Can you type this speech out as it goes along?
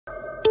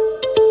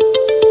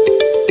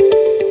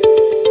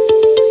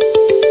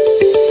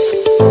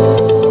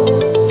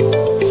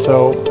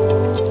So,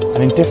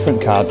 an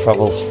indifferent card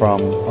travels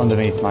from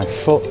underneath my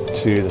foot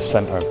to the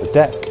centre of the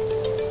deck.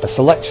 A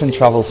selection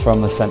travels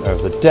from the centre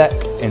of the deck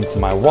into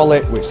my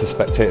wallet, which the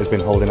spectator's been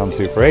holding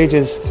onto for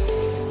ages.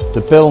 The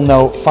bill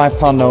note,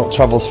 £5 note,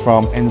 travels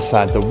from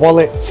inside the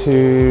wallet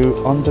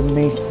to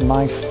underneath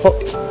my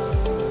foot.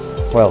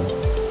 Well,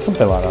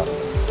 something like that.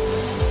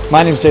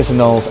 My name's Jason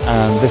Knowles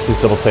and this is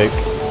Double Take.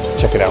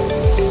 Check it out.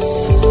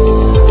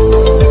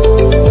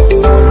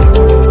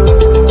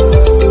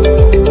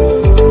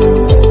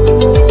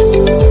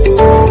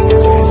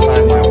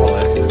 Inside my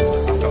wallet,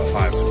 I've got a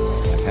 £5.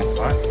 Okay.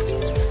 Alright?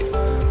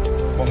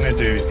 What I'm going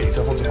to do is get you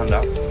to hold your hand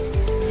out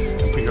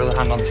and put your other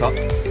hand on top.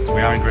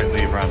 We are in great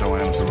lever, I don't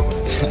want him to rub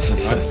it.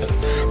 Right?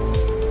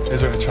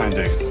 Here's what I'm going to try and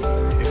do.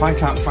 If I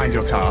can't find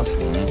your card,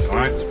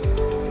 alright,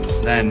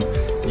 then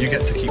you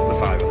get to keep the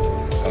 £5.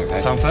 Okay.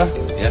 Sound fair?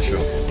 Yeah,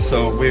 sure.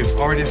 So we've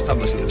already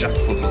established that the jack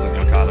of clubs wasn't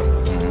your card.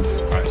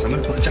 Alright, so I'm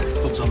going to put the jack of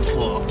clubs on the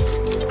floor,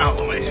 out of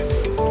the way.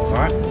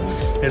 Alright?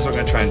 Here's what I'm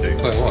going to try and do.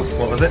 What it was?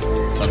 What was it?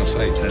 Ten of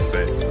spades. 10 of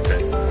spades,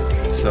 okay.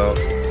 So,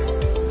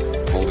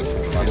 Hold it for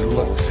the if magic you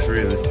look balls.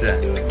 through the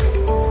deck,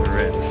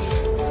 there is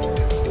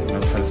no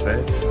 10 of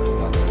spades.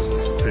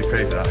 Pretty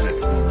crazy that, isn't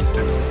it?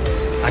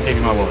 I gave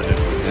you my wallet,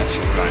 didn't I? Yeah,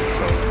 sure. Right,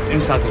 so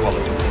inside the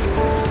wallet,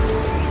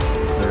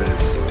 there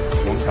is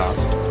one card.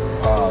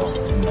 Oh,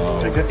 no.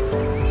 Take it.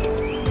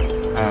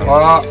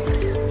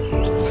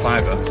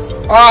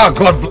 £5. Ah,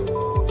 God.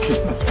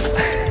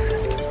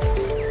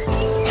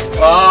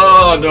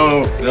 Oh,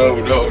 no.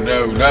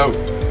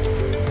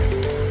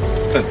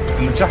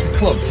 And the jack of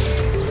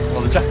clubs,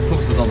 well, the jack of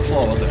clubs was on the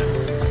floor, wasn't it?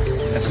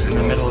 Yes, In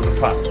the middle of the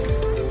pack.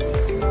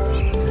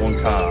 There's one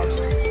card.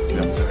 You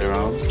have to turn it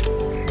around.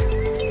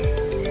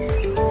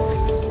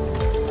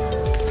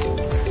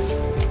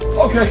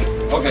 Okay.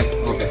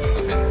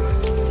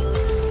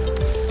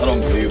 I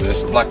don't believe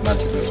this. Black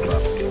magic, this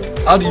crap.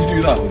 How do you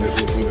do that with the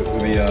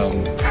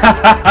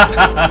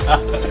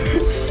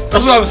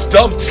That's why I'm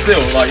stumped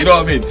still, like, you know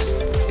what I mean?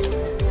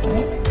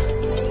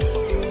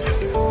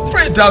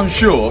 Pretty damn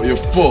sure your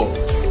foot.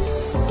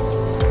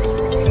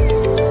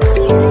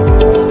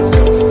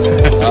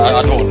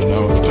 I don't want to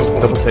know.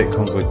 Double Take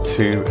comes with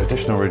 2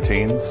 additional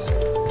routines.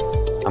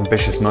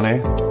 Ambitious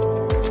money.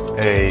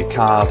 A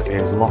card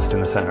is lost in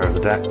the centre of the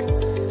deck.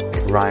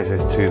 It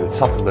rises to the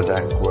top of the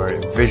deck where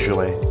it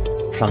visually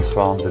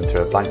transforms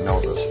into a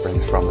banknote that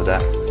springs from the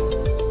deck.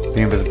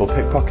 The invisible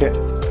pickpocket,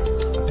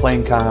 a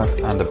playing card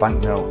and a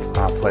banknote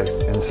are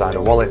placed inside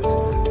a wallet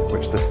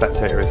which the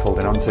spectator is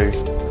holding onto.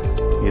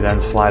 You then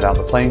slide out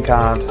the playing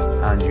card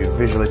and you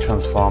visually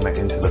transform it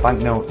into the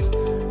banknote,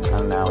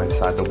 and now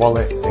inside the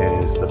wallet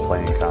is the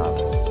playing card.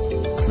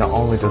 Not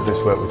only does this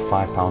work with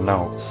 £5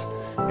 notes,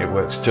 it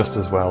works just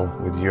as well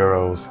with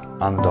euros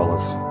and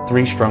dollars.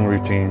 3 strong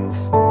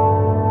routines,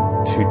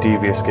 2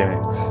 devious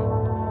gimmicks,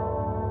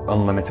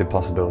 unlimited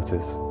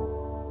possibilities.